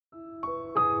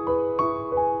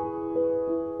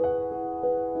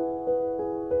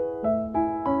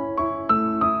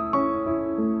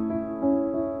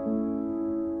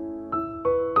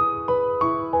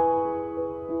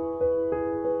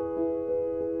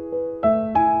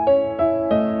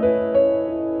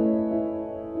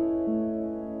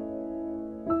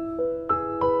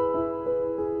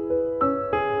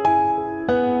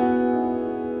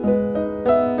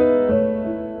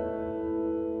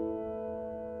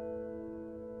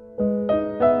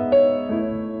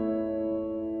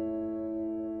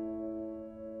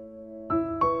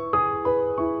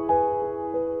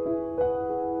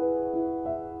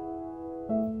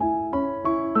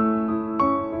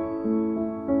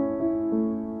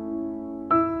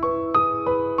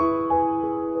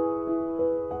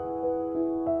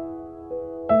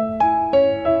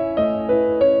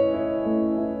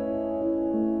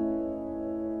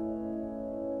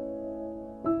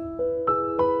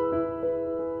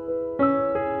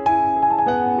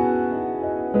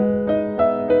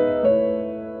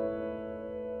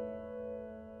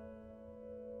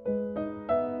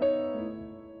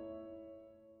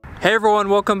Hey everyone,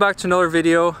 welcome back to another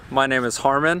video. My name is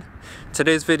Harmon.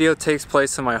 Today's video takes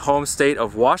place in my home state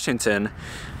of Washington,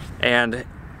 and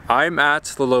I'm at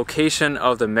the location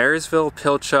of the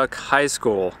Marysville-Pilchuck High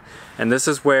School. And this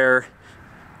is where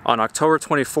on October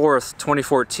 24th,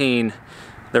 2014,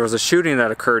 there was a shooting that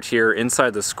occurred here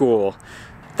inside the school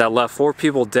that left 4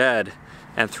 people dead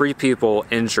and 3 people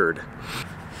injured.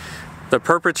 The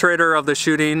perpetrator of the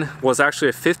shooting was actually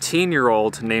a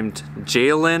 15-year-old named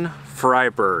Jaylen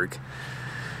Fryberg.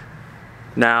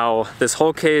 Now, this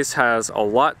whole case has a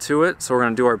lot to it, so we're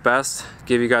going to do our best to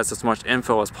give you guys as much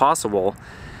info as possible.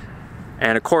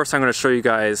 And of course, I'm going to show you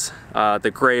guys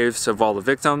the graves of all the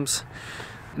victims.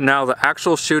 Now, the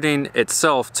actual shooting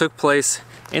itself took place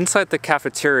inside the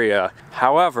cafeteria.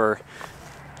 However,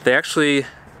 they actually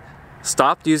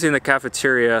stopped using the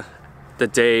cafeteria the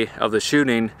day of the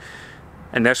shooting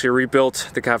and actually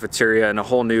rebuilt the cafeteria in a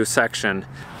whole new section.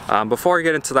 Before I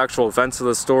get into the actual events of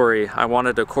the story, I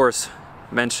wanted to, of course,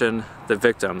 mention the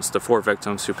victims, the 4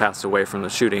 victims who passed away from the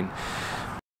shooting.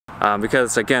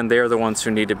 Because, again, they are the ones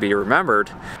who need to be remembered.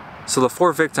 So the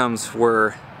 4 victims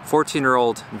were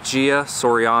 14-year-old Gia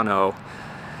Soriano,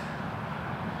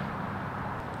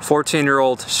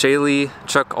 14-year-old Shaylee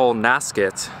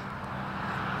Chuck-Naskett,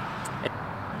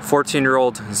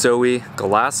 14-year-old Zoe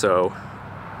Galasso,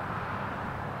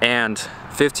 and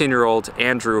 15-year-old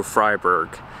Andrew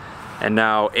Fryberg. And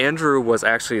now Andrew was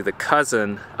actually the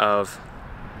cousin of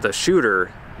the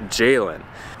shooter, Jaylen.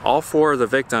 All 4 of the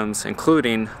victims,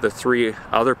 including the 3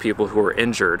 other people who were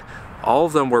injured, all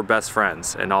of them were best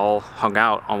friends and all hung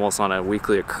out almost on a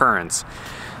weekly occurrence.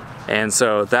 And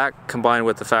so that, combined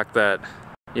with the fact that,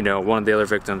 you know, one of the other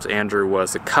victims, Andrew,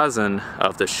 was the cousin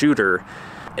of the shooter,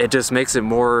 it just makes it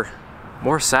more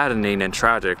saddening and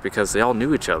tragic because they all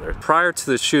knew each other. Prior to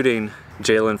the shooting,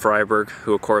 Jaylen Fryberg,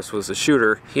 who of course was the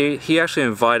shooter, he actually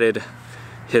invited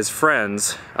his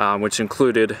friends, which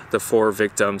included the 4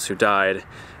 victims who died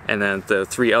and then the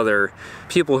 3 other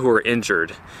people who were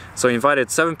injured. So he invited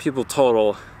 7 people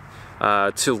total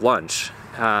to lunch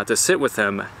to sit with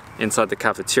him inside the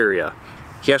cafeteria.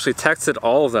 He actually texted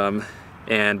all of them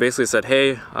and basically said,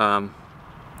 hey,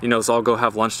 you know, let's all go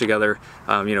have lunch together,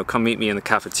 you know, come meet me in the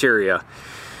cafeteria.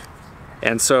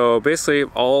 And so basically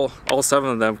all 7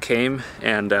 of them came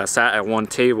and sat at one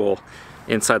table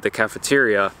inside the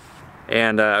cafeteria.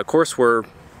 And of course we're,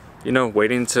 you know,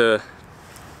 waiting to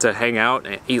hang out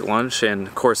and eat lunch and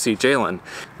of course see Jaylen.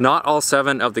 Not all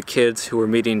 7 of the kids who were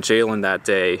meeting Jaylen that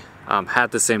day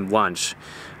had the same lunch.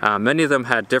 Many of them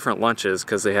had different lunches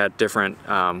because they had different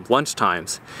lunch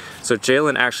times. So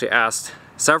Jaylen actually asked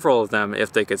several of them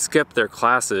if they could skip their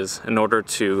classes in order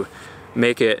to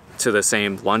make it to the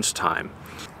same lunchtime.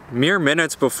 Mere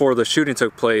minutes before the shooting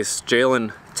took place,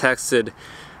 Jaylen texted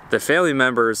the family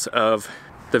members of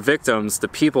the victims, the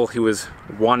people he was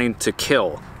wanting to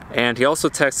kill. And he also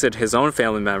texted his own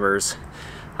family members,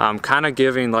 kind of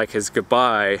giving like his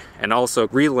goodbye and also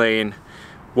relaying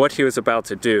what he was about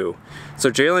to do. So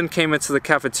Jaylen came into the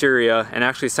cafeteria and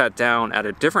actually sat down at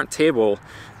a different table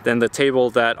than the table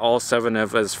that all 7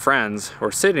 of his friends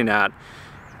were sitting at.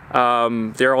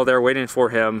 They're all there waiting for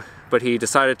him, but he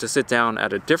decided to sit down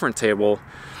at a different table,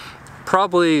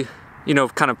 probably, you know,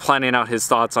 kind of planning out his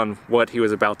thoughts on what he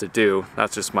was about to do.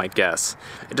 That's just my guess.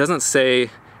 It doesn't say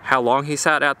how long he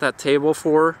sat at that table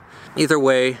for. Either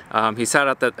way, he sat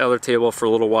at that other table for a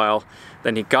little while,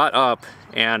 then he got up,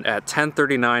 and at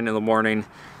 10:39 in the morning,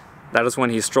 that is when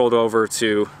he strolled over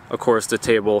to, of course, the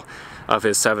table of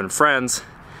his 7 friends,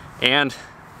 and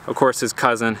of course his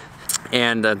cousin,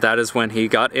 and that is when he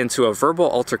got into a verbal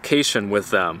altercation with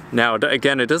them. Now,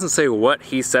 again, it doesn't say what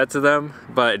he said to them,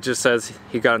 but it just says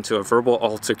he got into a verbal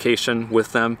altercation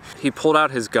with them. He pulled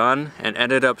out his gun and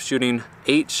ended up shooting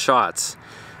 8 shots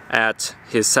at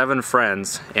his 7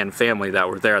 friends and family that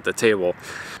were there at the table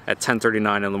at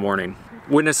 10:39 in the morning.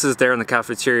 Witnesses there in the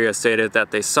cafeteria stated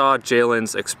that they saw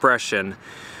Jaylen's expression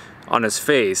on his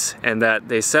face and that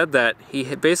they said that he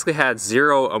basically had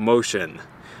 0 emotion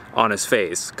on his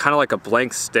face, kind of like a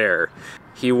blank stare.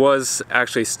 He was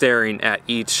actually staring at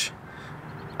each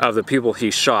of the people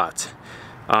he shot,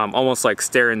 almost like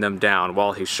staring them down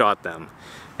while he shot them.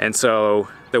 And so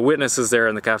the witnesses there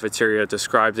in the cafeteria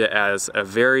described it as a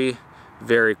very,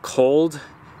 very cold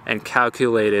and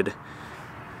calculated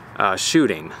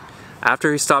shooting.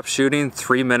 After he stopped shooting,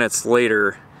 3 minutes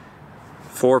later,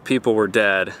 4 people were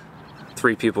dead,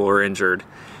 3 people were injured,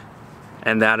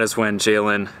 and that is when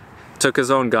Jaylen took his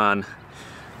own gun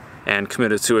and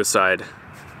committed suicide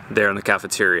there in the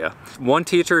cafeteria. One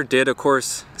teacher did, of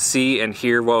course, see and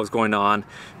hear what was going on,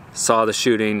 saw the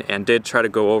shooting, and did try to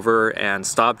go over and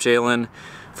stop Jaylen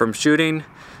from shooting.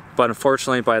 but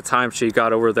unfortunately by the time she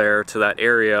got over there to that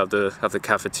area of the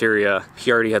cafeteria,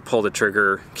 he already had pulled the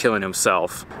trigger, killing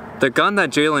himself. The gun that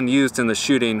Jaylen used in the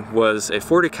shooting was a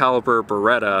 .40 caliber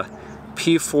Beretta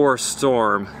P4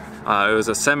 Storm. It was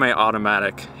a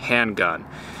semi-automatic handgun,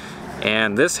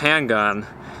 and this handgun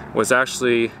was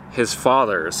actually his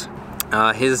father's.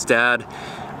 His dad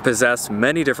possessed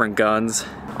many different guns.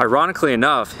 Ironically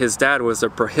enough, his dad was a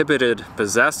prohibited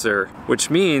possessor, which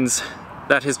means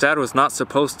that his dad was not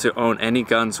supposed to own any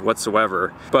guns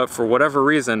whatsoever. But for whatever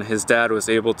reason, his dad was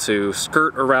able to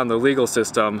skirt around the legal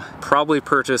system, probably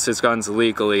purchase his guns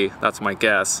legally, that's my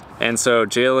guess. And so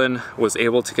Jaylen was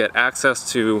able to get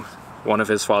access to one of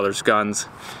his father's guns,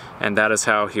 and that is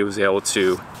how he was able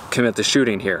to commit the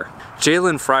shooting here.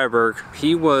 Jaylen Fryberg,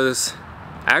 he was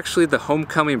actually the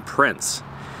homecoming prince,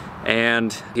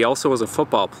 and he also was a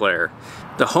football player.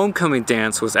 The homecoming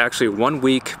dance was actually 1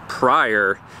 week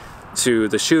prior to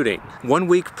the shooting. 1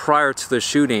 week prior to the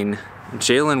shooting,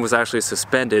 Jaylen was actually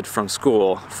suspended from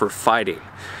school for fighting.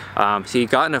 He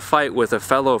got in a fight with a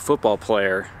fellow football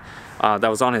player that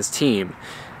was on his team,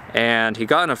 and he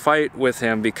got in a fight with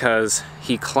him because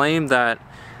he claimed that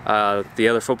the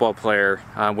other football player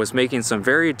was making some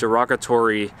very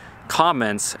derogatory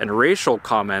comments and racial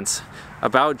comments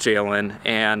about Jaylen,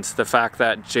 and the fact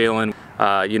that Jaylen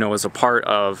was a part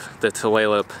of the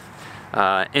Tulalip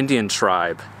Indian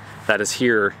tribe that is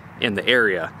here in the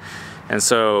area. And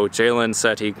so Jaylen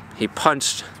said he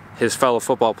punched his fellow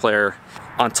football player.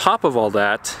 On top of all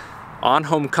that, on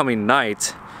homecoming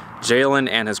night, Jaylen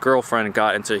and his girlfriend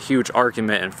got into a huge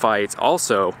argument and fight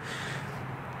also,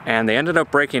 and they ended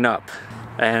up breaking up.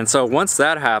 And so once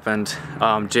that happened,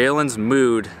 Jaylen's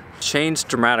mood changed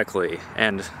dramatically,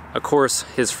 and of course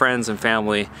his friends and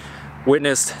family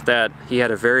witnessed that he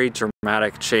had a very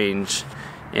dramatic change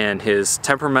in his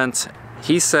temperament.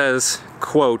 He says,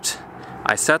 quote,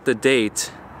 "I set the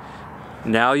date,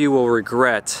 now you will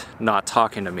regret not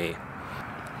talking to me."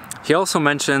 He also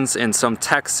mentions in some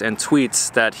texts and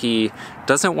tweets that he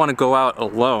doesn't want to go out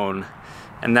alone,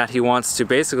 and that he wants to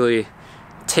basically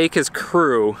take his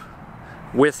crew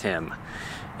with him.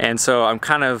 And so I'm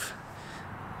kind of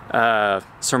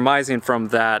surmising from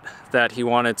that he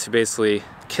wanted to basically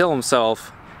kill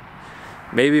himself,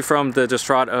 maybe from the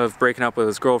distraught of breaking up with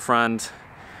his girlfriend,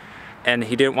 and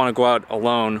he didn't want to go out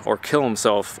alone or kill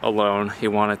himself alone. He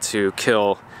wanted to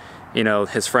kill,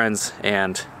 his friends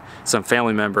and some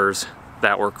family members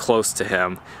that were close to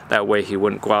him. That way he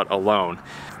wouldn't go out alone.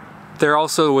 There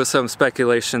also was some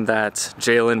speculation that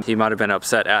Jaylen, he might have been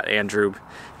upset at Andrew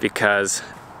because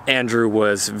Andrew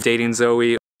was dating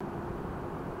Zoe.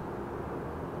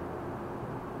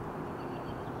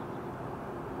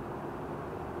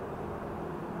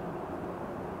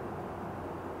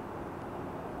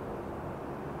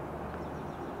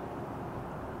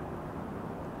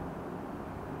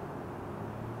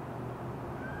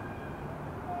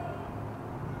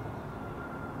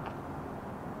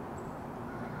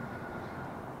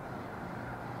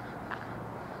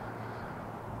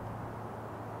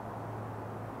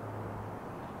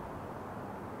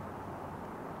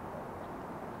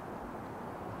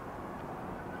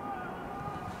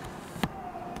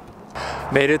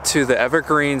 Made it to the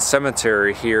Evergreen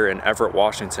Cemetery here in Everett,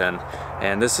 Washington,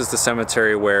 and this is the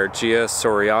cemetery where Gia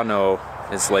Soriano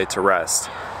is laid to rest.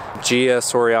 Gia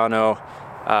Soriano,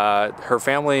 her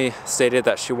family stated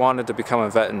that she wanted to become a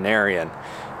veterinarian,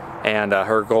 and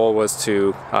her goal was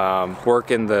to work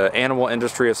in the animal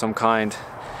industry of some kind,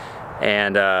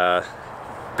 and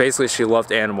basically she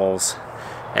loved animals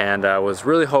and was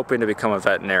really hoping to become a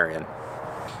veterinarian.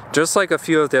 Just like a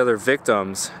few of the other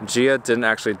victims, Gia didn't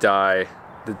actually die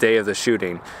the day of the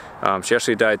shooting. She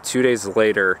actually died 2 days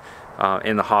later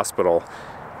in the hospital.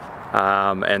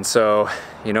 And so,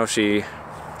 she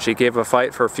gave a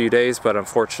fight for a few days, but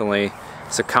unfortunately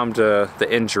succumbed to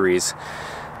the injuries.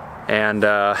 And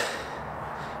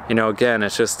again,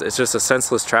 it's just a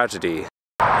senseless tragedy.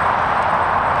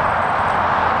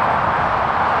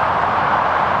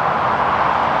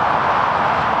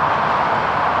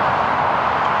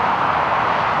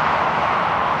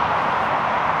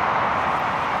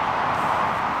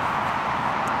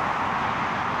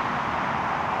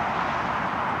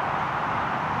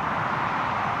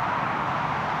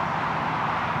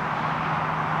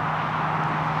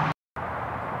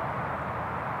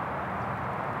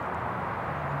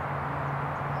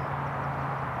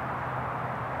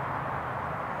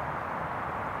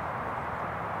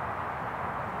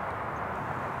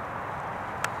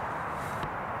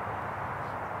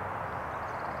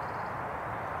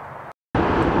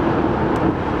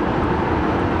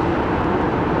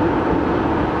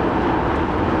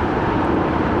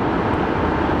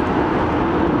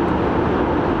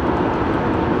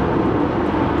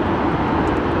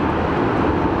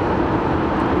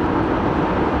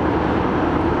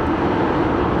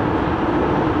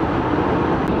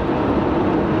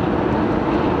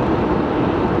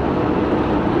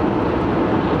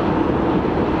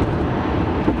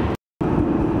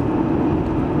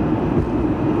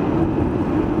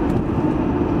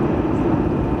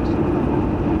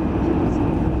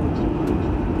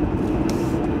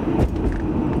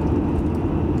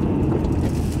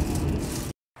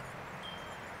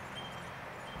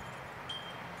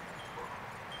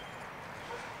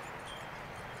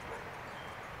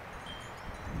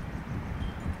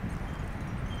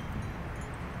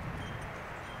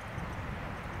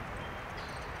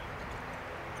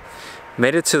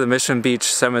 Made it to the Mission Beach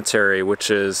Cemetery, which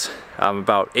is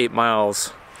about 8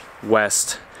 miles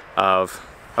west of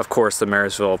course, the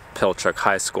Marysville-Pilchuck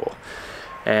High School.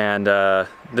 And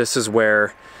this is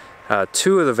where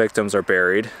 2 of the victims are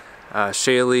buried,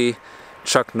 Jaylen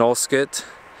Fryberg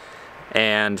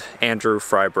and Andrew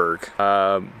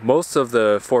Fryberg. Most of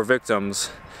the 4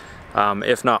 victims,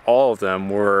 if not all of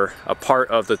them, were a part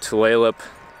of the Tulalip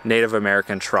Native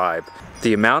American tribe.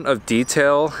 The amount of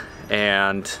detail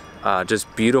and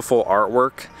just beautiful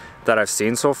artwork that I've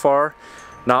seen so far,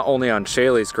 not only on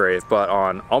Jaylen's grave, but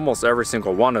on almost every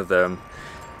single one of them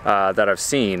that I've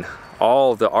seen,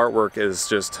 all the artwork is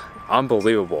just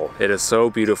unbelievable. It is so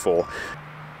beautiful.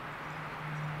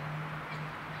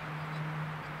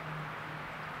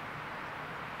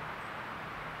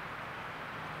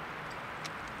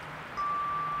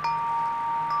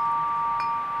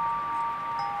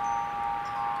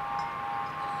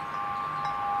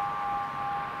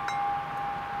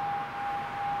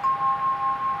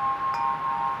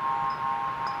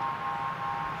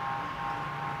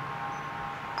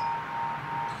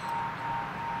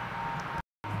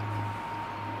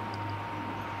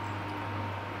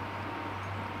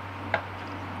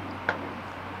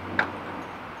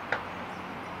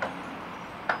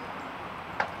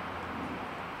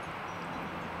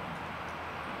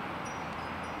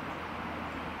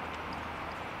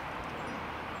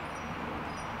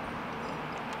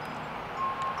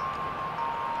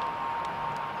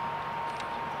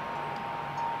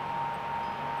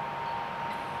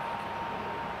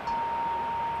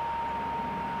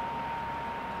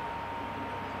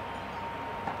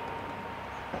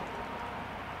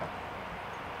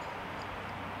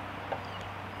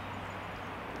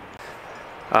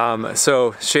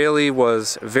 So Jaylen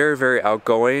was very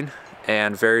outgoing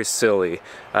and very silly,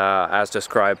 as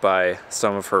described by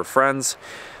some of her friends,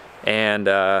 and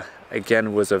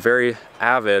again was a very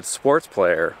avid sports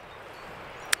player.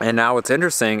 And now what's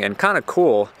interesting and kind of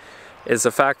cool is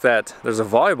the fact that there's a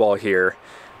volleyball here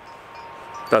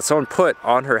that someone put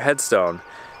on her headstone.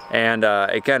 And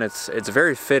again, it's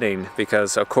very fitting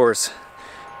because, of course,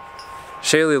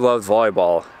 Jaylen loved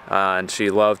volleyball and she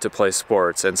loved to play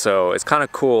sports, and so it's kind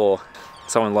of cool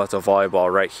someone left a volleyball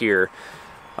right here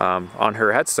on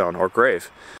her headstone or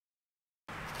grave.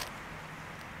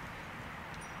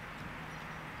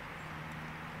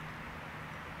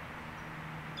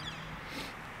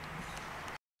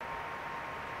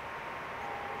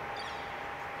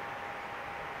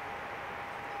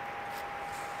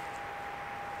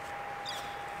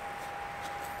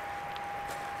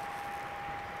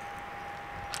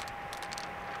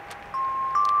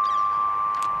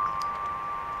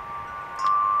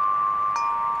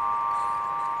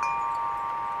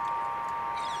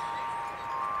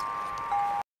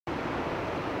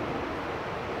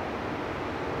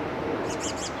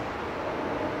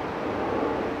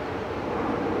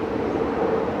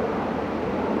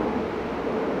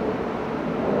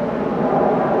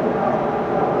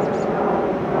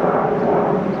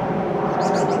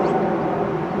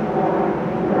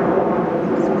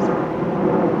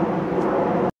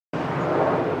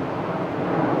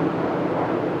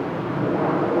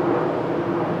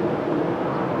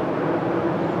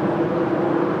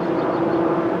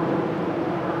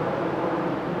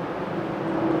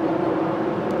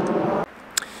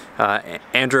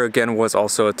 Andrew again was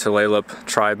also a Tulalip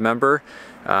tribe member.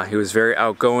 He was very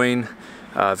outgoing,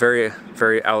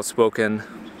 very outspoken.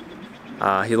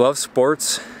 He loved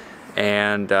sports,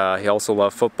 and he also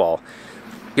loved football.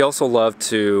 He also loved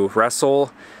to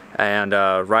wrestle and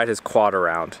ride his quad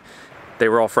around. They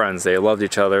were all friends. They loved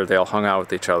each other. They all hung out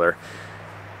with each other.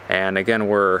 And again,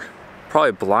 we're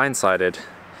probably blindsided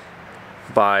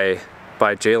by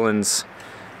Jaylen's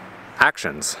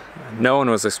actions. No one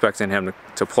was expecting him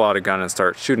to pull out a gun and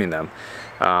start shooting them,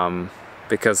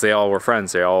 because they all were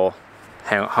friends. They all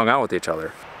hung out with each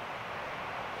other.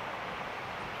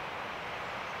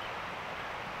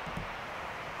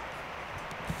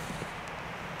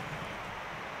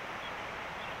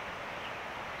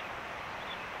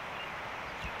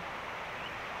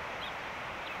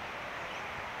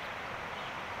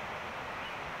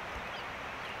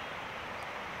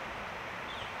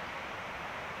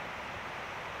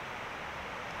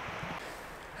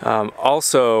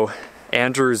 Also,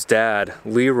 Andrew's dad,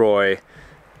 Leroy,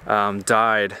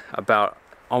 died about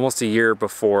almost a year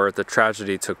before the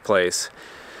tragedy took place.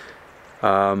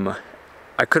 I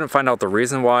couldn't find out the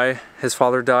reason why his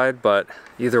father died, but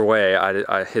either way,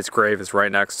 his grave is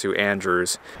right next to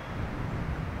Andrew's.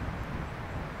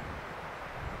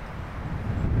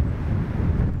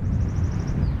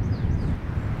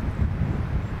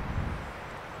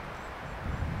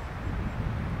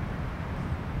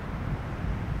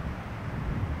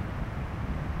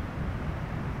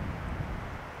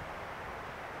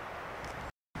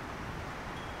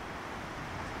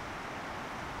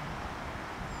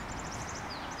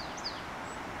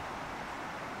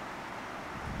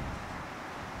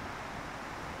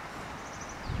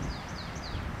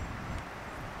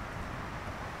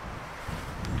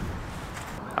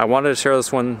 I wanted to share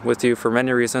this one with you for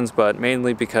many reasons, but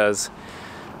mainly because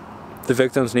the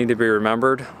victims need to be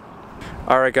remembered.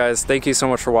 Alright guys, thank you so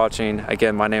much for watching.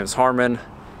 Again, my name is Harmon,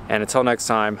 and until next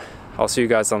time, I'll see you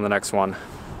guys on the next one.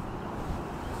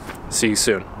 See you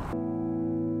soon.